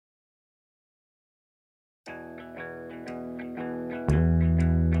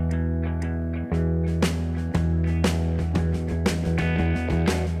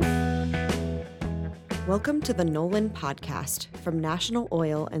Welcome to the Nolan Podcast from National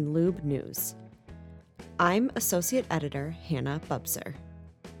Oil and Lube News. I'm Associate Editor Hannah Bubser.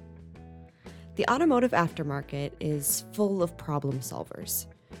 The automotive aftermarket is full of problem solvers.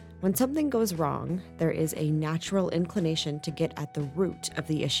 When something goes wrong, there is a natural inclination to get at the root of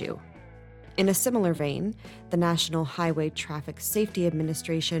the issue. In a similar vein, the National Highway Traffic Safety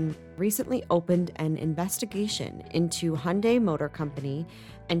Administration recently opened an investigation into Hyundai Motor Company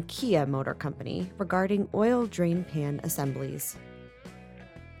and Kia Motor Company regarding oil drain pan assemblies.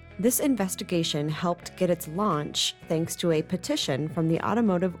 This investigation helped get its launch thanks to a petition from the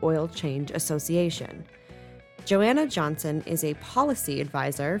Automotive Oil Change Association. Joanna Johnson is a policy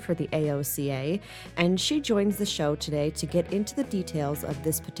advisor for the AOCA, and she joins the show today to get into the details of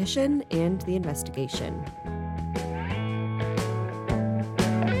this petition and the investigation.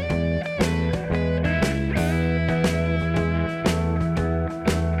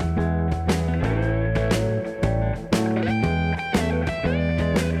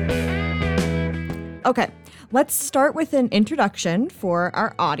 Okay, let's start with an introduction for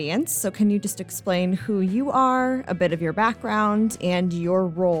our audience. So can you just explain who you are, a bit of your background, and your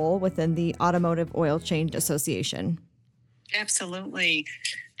role within the Automotive Oil Change Association? Absolutely.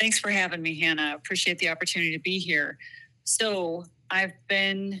 Thanks for having me, Hannah. Appreciate the opportunity to be here. So I've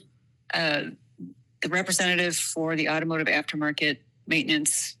been the representative for the automotive aftermarket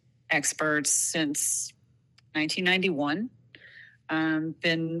maintenance experts since 1991.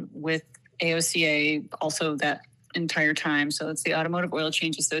 Been with AOCA also that entire time. So it's the Automotive Oil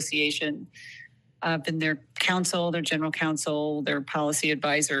Change Association. I've been their counsel, their general counsel, their policy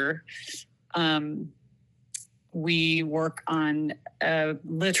advisor. We work on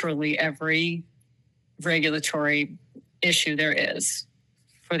literally every regulatory issue there is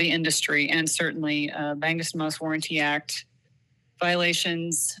for the industry, and certainly Magnus Warranty Act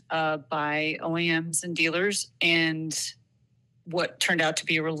violations by OEMs and dealers, and what turned out to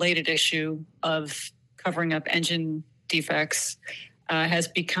be a related issue of covering up engine defects has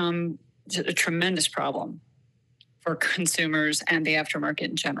become a tremendous problem for consumers and the aftermarket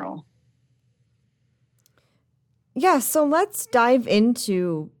in general. Yeah, so let's dive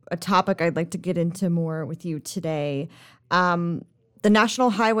into a topic I'd like to get into more with you today. The National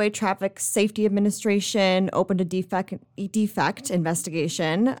Highway Traffic Safety Administration opened a defect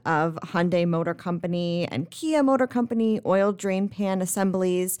investigation of Hyundai Motor Company and Kia Motor Company oil drain pan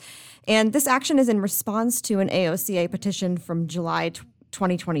assemblies. And this action is in response to an AOCA petition from July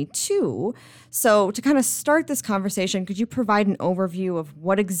 2022. So to kind of start this conversation, could you provide an overview of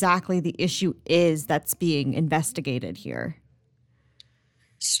what exactly the issue is that's being investigated here?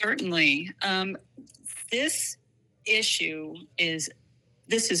 Certainly. This issue is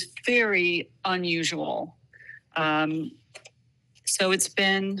very unusual. So it's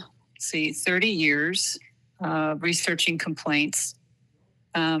been, 30 years researching complaints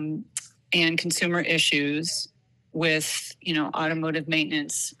and consumer issues with, automotive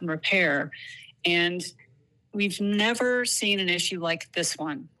maintenance and repair. And we've never seen an issue like this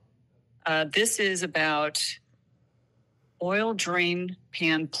one. This is about oil drain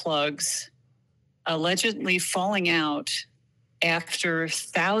pan plugs allegedly falling out after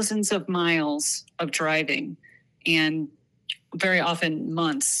thousands of miles of driving, and very often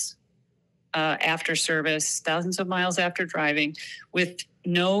months after service, thousands of miles after driving, with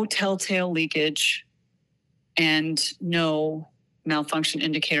no telltale leakage and no malfunction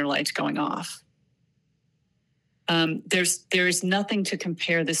indicator lights going off. There's nothing to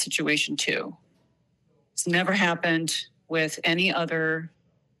compare this situation to. It's never happened with any other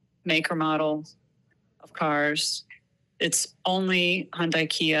make or model of cars. It's only Hyundai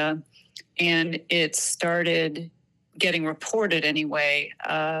Kia, and it started getting reported anyway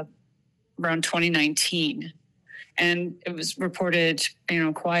around 2019. And it was reported,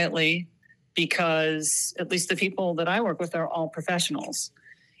 quietly, because at least the people that I work with are all professionals.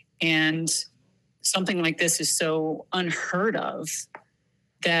 And something like this is so unheard of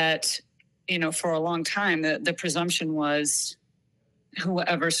that, for a long time, the presumption was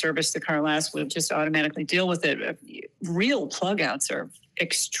whoever serviced the car last would just automatically deal with it. Real plug outs are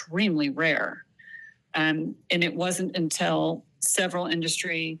extremely rare. And it wasn't until several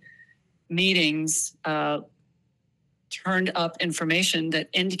industry meetings turned up information that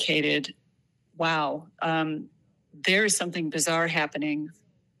indicated, wow, there is something bizarre happening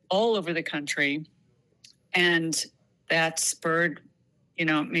all over the country. And that spurred,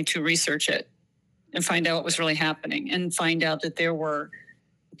 me to research it and find out what was really happening, and find out that there were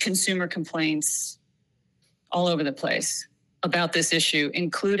consumer complaints all over the place about this issue,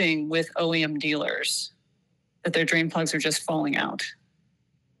 including with OEM dealers, that their drain plugs are just falling out.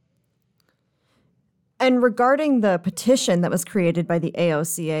 And regarding the petition that was created by the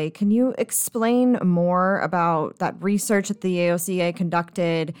AOCA, can you explain more about that research that the AOCA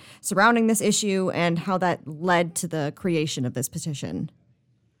conducted surrounding this issue and how that led to the creation of this petition?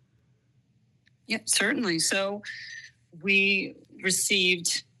 Yeah, certainly. So we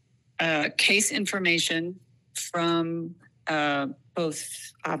received case information from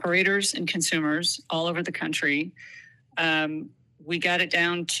both operators and consumers all over the country. We got it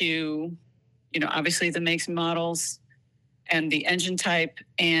down to, obviously the makes and models and the engine type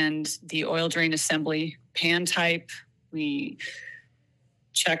and the oil drain assembly pan type. We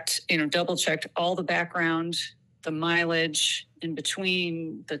checked, double checked all the background, the mileage in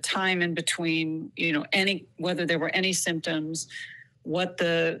between, the time in between, whether there were any symptoms, what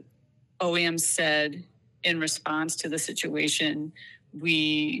the OEM said in response to the situation.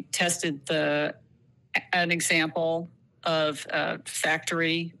 We tested an example of a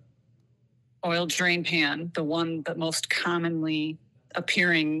factory oil drain pan, the most commonly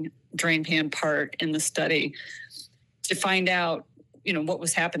appearing drain pan part in the study, to find out, what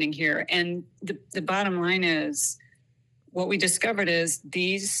was happening here. And the bottom line is, what we discovered is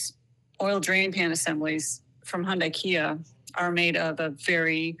these oil drain pan assemblies from Hyundai Kia are made of a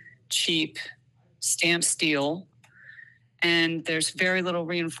very cheap stamped steel, and there's very little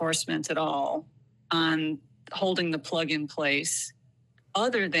reinforcement at all on holding the plug in place,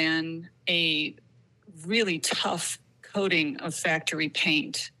 other than a really tough coating of factory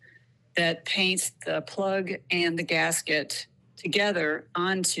paint that paints the plug and the gasket together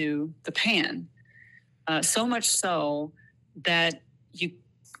onto the pan. So much so that you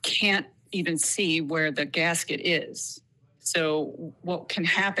can't even see where the gasket is. So what can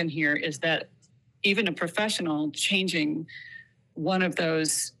happen here is that even a professional changing one of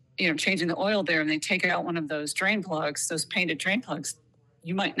those, changing the oil there, and they take out one of those drain plugs, those painted drain plugs,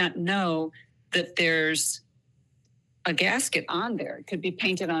 you might not know that there's a gasket on there. It could be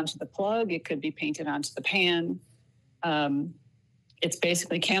painted onto the plug. It could be painted onto the pan. It's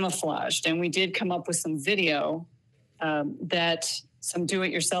basically camouflaged. And we did come up with some video that some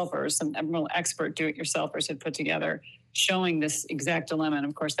do-it-yourselfers, some real expert do-it-yourselfers had put together, showing this exact dilemma. And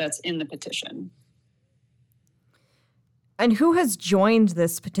of course, that's in the petition. And who has joined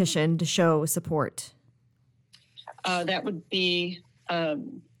this petition to show support? That would be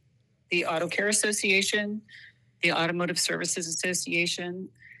the Auto Care Association, the Automotive Services Association,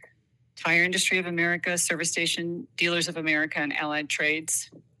 Tire Industry of America, Service Station Dealers of America, and Allied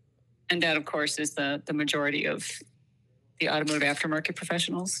Trades. And that, of course, is the majority of the automotive aftermarket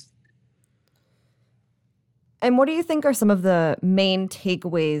professionals. And what do you think are some of the main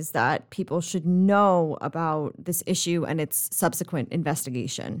takeaways that people should know about this issue and its subsequent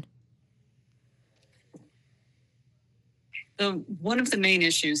investigation? One of the main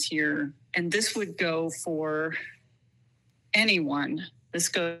issues here, and this would go for anyone, this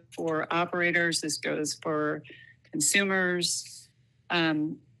goes for operators, this goes for consumers,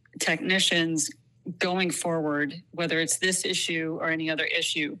 technicians, going forward, whether it's this issue or any other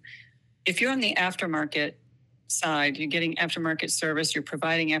issue. If you're on the aftermarket side, you're getting aftermarket service, you're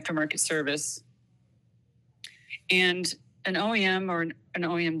providing aftermarket service, and an OEM or an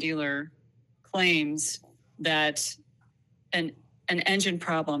OEM dealer claims that an engine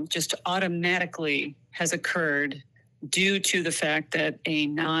problem just automatically has occurred due to the fact that a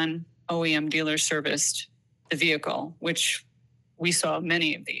non-OEM dealer serviced the vehicle, which we saw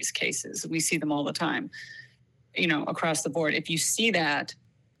many of these cases. We see them all the time, across the board. If you see that,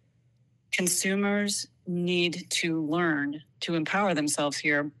 consumers need to learn to empower themselves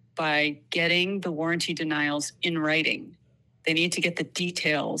here by getting the warranty denials in writing. They need to get the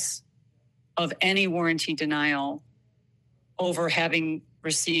details of any warranty denial over having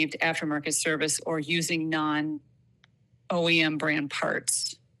received aftermarket service or using non-OEM brand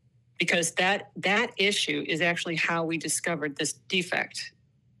parts, because that issue is actually how we discovered this defect.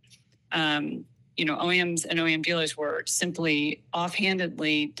 OEMs and OEM dealers were simply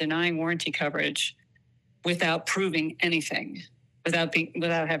offhandedly denying warranty coverage without proving anything,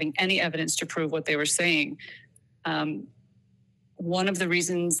 without having any evidence to prove what they were saying. One of the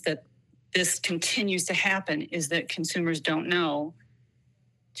reasons that this continues to happen is that consumers don't know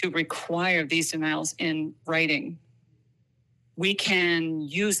to require these denials in writing. We can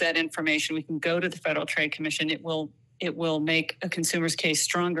use that information. We can go to the Federal Trade Commission. It will make a consumer's case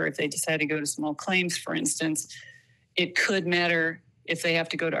stronger if they decide to go to small claims, for instance. It could matter if they have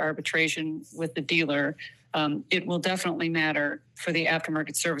to go to arbitration with the dealer. It will definitely matter for the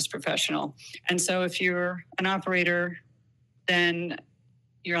aftermarket service professional. And so if you're an operator, then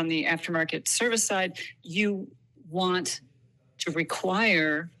you're on the aftermarket service side, you want to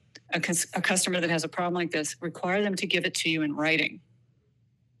require a customer that has a problem like this, require them to give it to you in writing.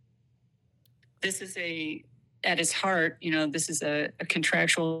 This is at its heart, this is a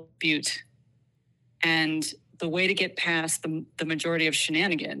contractual dispute. And the way to get past the majority of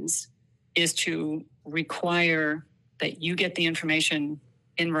shenanigans is to require that you get the information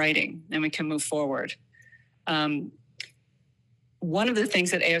in writing, and we can move forward. One of the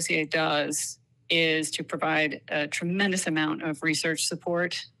things that AOCA does is to provide a tremendous amount of research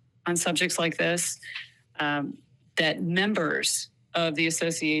support on subjects like this, that members of the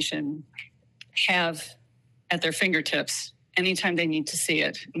association have at their fingertips anytime they need to see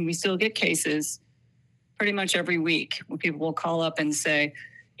it. And we still get cases pretty much every week when people will call up and say,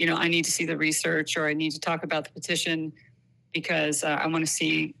 I need to see the research, or I need to talk about the petition because I want to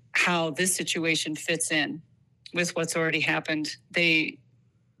see how this situation fits in with what's already happened. They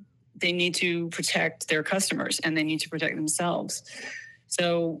need to protect their customers, and they need to protect themselves.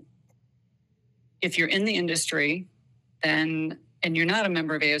 So if you're in the industry and you're not a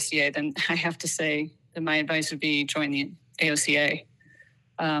member of AOCA, then I have to say that my advice would be join the AOCA,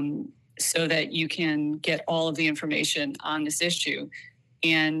 so that you can get all of the information on this issue.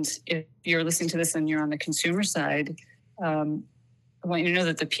 And if you're listening to this and you're on the consumer side, I want you to know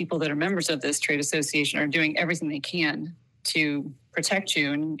that the people that are members of this trade association are doing everything they can to protect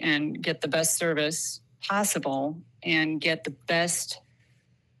you and get the best service possible and get the best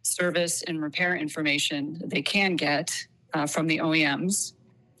service and repair information they can get from the OEMs.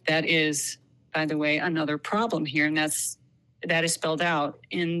 That is, by the way, another problem here, and that is spelled out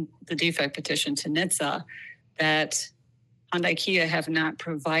in the defect petition to NHTSA, that Hyundai Kia have not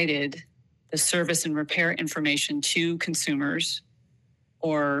provided the service and repair information to consumers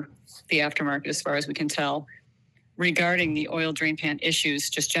or the aftermarket, as far as we can tell, regarding the oil drain pan issues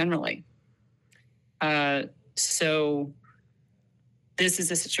just generally. So this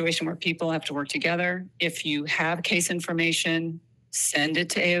is a situation where people have to work together. If you have case information, send it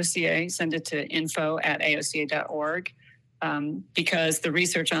to AOCA, send it to info@aoca.org, because the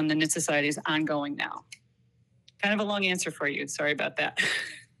research on the NHTSA side is ongoing now. Kind of a long answer for you. Sorry about that.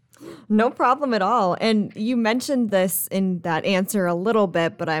 No problem at all. And you mentioned this in that answer a little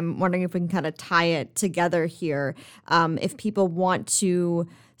bit, but I'm wondering if we can kind of tie it together here. If people want to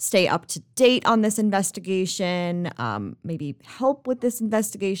stay up to date on this investigation, maybe help with this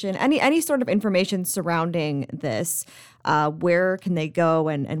investigation, any sort of information surrounding this, where can they go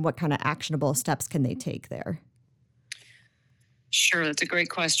and what kind of actionable steps can they take there? Sure, that's a great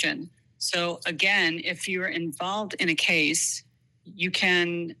question. So again, if you're involved in a case, you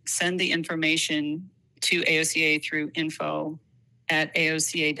can send the information to AOCA through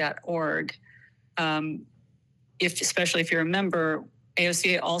info@aoca.org. Especially if you're a member,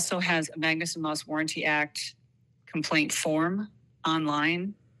 AOCA also has a Magnuson-Moss Warranty Act complaint form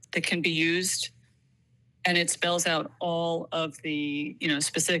online that can be used, and it spells out all of the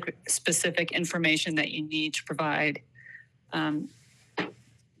specific information that you need to provide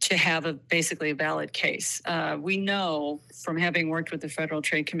to have basically a valid case. We know from having worked with the Federal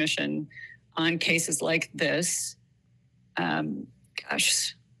Trade Commission on cases like this, for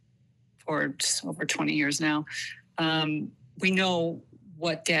just over 20 years now, we know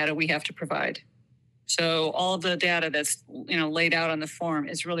what data we have to provide. So all of the data that's laid out on the form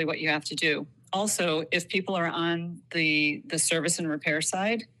is really what you have to do. Also, if people are on the service and repair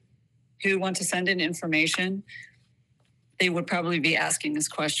side who want to send in information, they would probably be asking this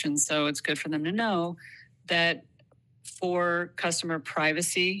question. So it's good for them to know that for customer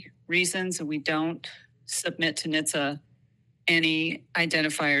privacy reasons, we don't submit to NHTSA any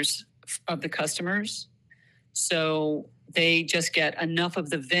identifiers of the customers. So they just get enough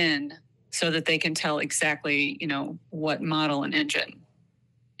of the VIN so that they can tell exactly, what model and engine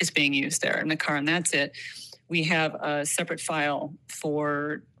is being used there in the car, and that's it. We have a separate file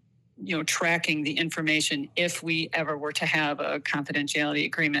for tracking the information if we ever were to have a confidentiality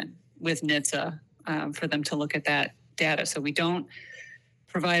agreement with NHTSA for them to look at that data. So we don't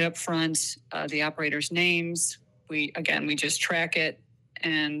provide up front the operators' names. We just track it.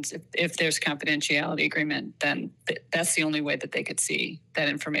 And if there's confidentiality agreement, then that's the only way that they could see that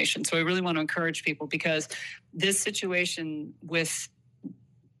information. So I really want to encourage people, because this situation with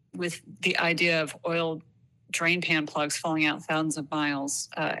the idea of oil drain pan plugs falling out thousands of miles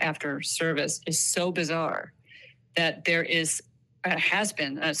after service is so bizarre that there has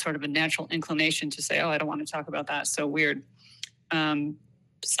been a sort of a natural inclination to say, I don't want to talk about that. So weird.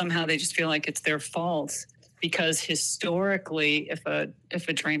 Somehow they just feel like it's their fault, because historically, if a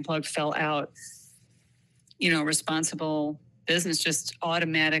drain plug fell out, responsible business just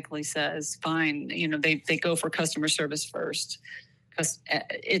automatically says, fine, they go for customer service first.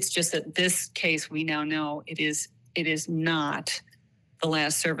 It's just that this case, we now know it is not the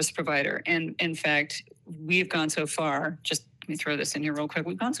last service provider. And in fact, we've gone so far, just let me throw this in here real quick.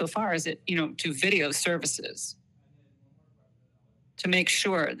 We've gone so far as to video services to make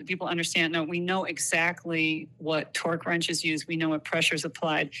sure that people understand. No, we know exactly what torque wrenches used. We know what pressures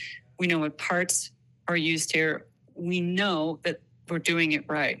applied. We know what parts are used here. We know that we're doing it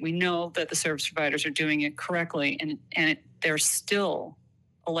right. We know that the service providers are doing it correctly, and they're still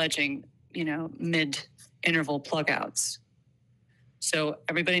alleging, mid-interval plug-outs. So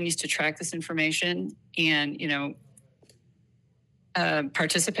everybody needs to track this information and,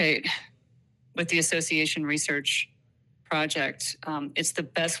 participate with the association research project. It's the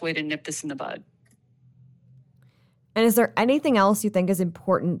best way to nip this in the bud. And is there anything else you think is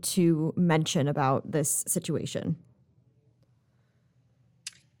important to mention about this situation?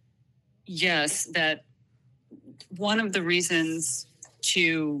 Yes, that one of the reasons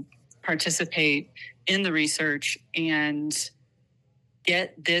to participate in the research and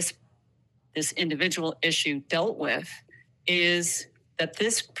get this individual issue dealt with is that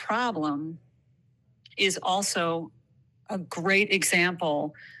this problem is also a great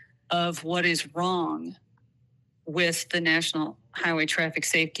example of what is wrong with the National Highway Traffic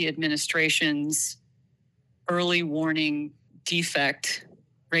Safety Administration's early warning defect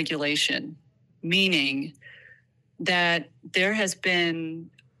regulation, meaning that there has been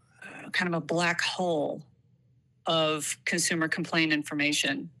kind of a black hole of consumer complaint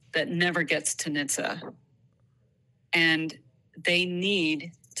information that never gets to NHTSA. And they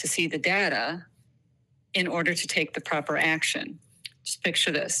need to see the data in order to take the proper action. Just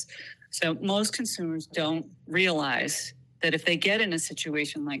picture this. So most consumers don't realize that if they get in a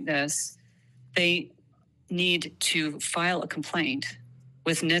situation like this, they need to file a complaint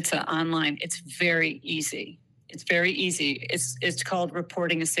with NHTSA online. It's very easy. It's very easy. It's called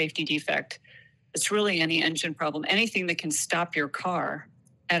reporting a safety defect. It's really any engine problem, anything that can stop your car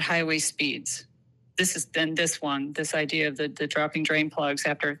at highway speeds. This is then this idea of the dropping drain plugs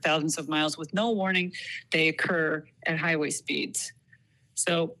after thousands of miles with no warning, they occur at highway speeds.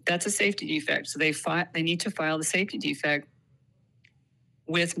 So that's a safety defect. So they need to file the safety defect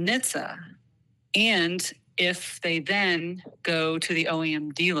with NHTSA. And if they then go to the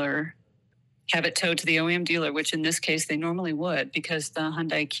OEM dealer, have it towed to the OEM dealer, which in this case they normally would because the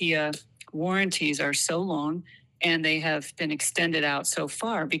Hyundai Kia warranties are so long and they have been extended out so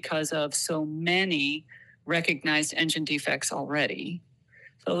far because of so many recognized engine defects already.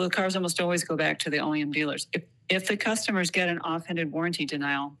 So the cars almost always go back to the OEM dealers. If the customers get an offhanded warranty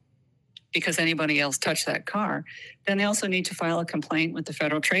denial because anybody else touched that car, then they also need to file a complaint with the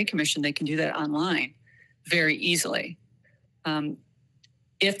Federal Trade Commission. They can do that online very easily.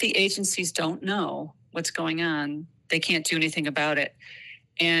 If the agencies don't know what's going on, they can't do anything about it.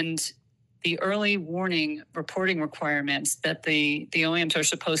 And the early warning reporting requirements that the OEMs are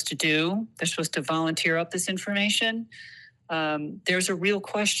supposed to do, they're supposed to volunteer up this information. There's a real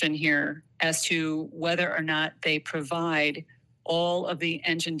question here as to whether or not they provide all of the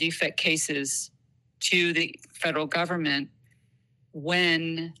engine defect cases to the federal government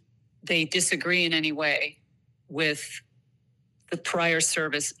when they disagree in any way with the prior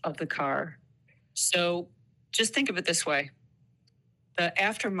service of the car. So just think of it this way. The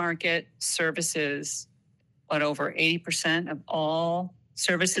aftermarket services, over 80% of all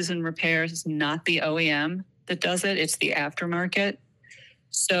services and repairs is not the OEM that does it, it's the aftermarket.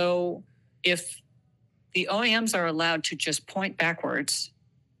 So if the OEMs are allowed to just point backwards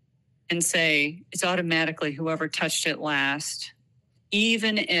and say it's automatically whoever touched it last,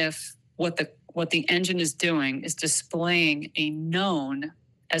 even if what the engine is doing is displaying a known,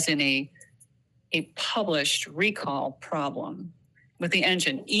 as in a published recall problem with the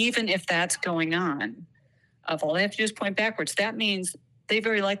engine, even if that's going on, all they have to do is point backwards. That means they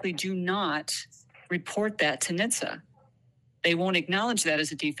very likely do not report that to NHTSA. They won't acknowledge that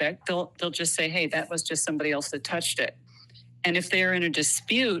as a defect. They'll just say, hey, that was just somebody else that touched it. And if they're in a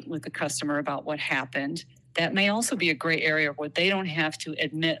dispute with the customer about what happened, that may also be a gray area where they don't have to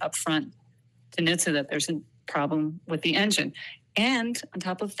admit upfront to NHTSA that there's a problem with the engine. And on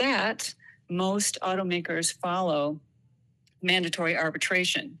top of that, most automakers follow mandatory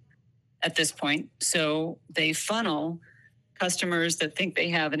arbitration at this point. So they funnel customers that think they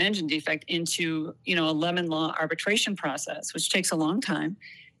have an engine defect into, a lemon law arbitration process, which takes a long time.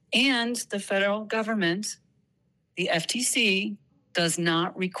 And the federal government, the FTC, does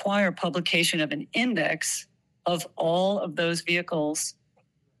not require publication of an index of all of those vehicles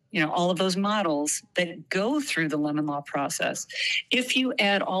all of those models that go through the lemon law process. If you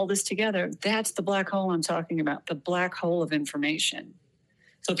add all this together, that's the black hole I'm talking about, the black hole of information.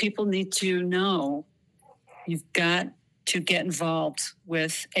 So people need to know you've got to get involved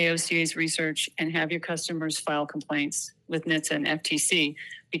with AOCA's research and have your customers file complaints with NHTSA and FTC,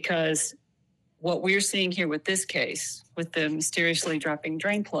 because what we're seeing here with this case, with the mysteriously dropping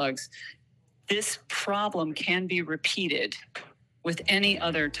drain plugs, this problem can be repeated with any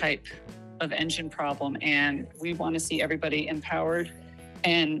other type of engine problem. And we want to see everybody empowered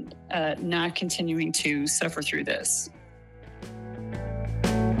and not continuing to suffer through this.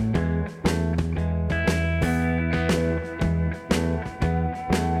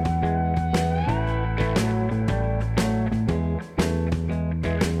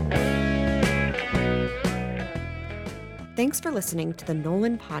 Thanks for listening to the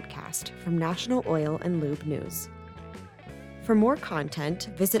Nolan Podcast from National Oil and Lube News. For more content,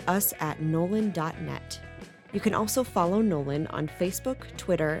 visit us at nolan.net. You can also follow Nolan on Facebook,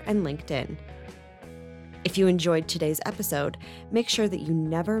 Twitter, and LinkedIn. If you enjoyed today's episode, make sure that you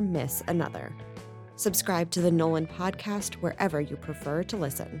never miss another. Subscribe to the Nolan Podcast wherever you prefer to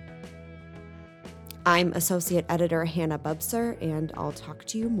listen. I'm Associate Editor Hannah Bubser, and I'll talk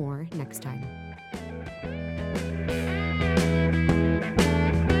to you more next time.